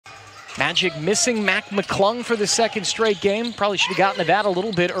Magic missing Mac McClung for the second straight game. Probably should have gotten to that a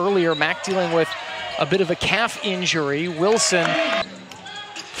little bit earlier. Mac dealing with a bit of a calf injury. Wilson,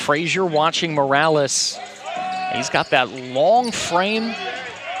 Frazier watching Morales. He's got that long frame.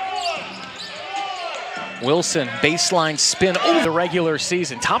 Wilson, baseline spin over the regular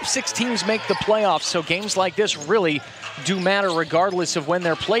season. Top 6 teams make the playoffs, so games like this really do matter regardless of when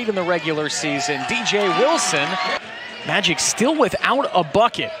they're played in the regular season. DJ Wilson, Magic still without a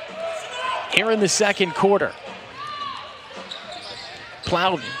bucket here in the second quarter.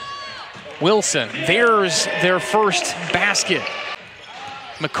 Plowden, Wilson, there's their first basket.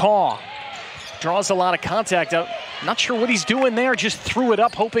 McCaw draws a lot of contact out. Not sure what he's doing there, just threw it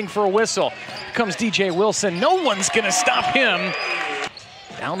up hoping for a whistle. Here comes DJ Wilson, no one's gonna stop him.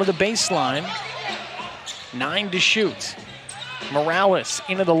 Down to the baseline, 9 to shoot. Morales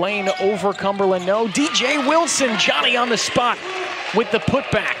into the lane over Cumberland, no. DJ Wilson, Johnny on the spot with the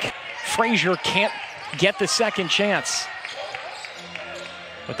putback. Frazier can't get the second chance.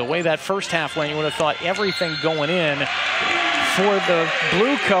 But the way that first half went, you would have thought everything going in for the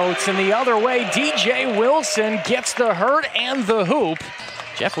Bluecoats, and the other way, DJ Wilson gets the hurt and the hoop.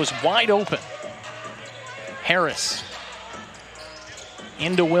 Jeff was wide open. Harris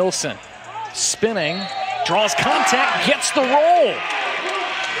into Wilson, spinning, draws contact, gets the roll.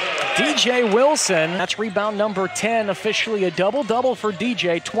 DJ Wilson, that's rebound number 10, officially a double-double for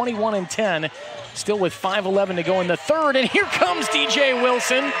DJ, 21 and 10, still with 5:11 to go in the third, and here comes DJ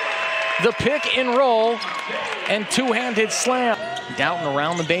Wilson. The pick and roll and two-handed slam. Doughton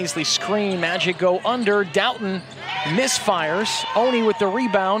around the Baisley screen. Magic go under. Doughton misfires. Oni with the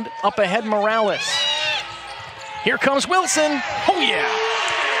rebound. Up ahead, Morales. Here comes Wilson. Oh, yeah.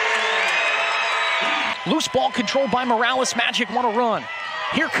 Loose ball controlled by Morales. Magic want to run.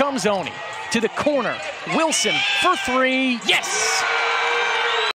 Here comes Oni to the corner. Wilson for 3. Yes!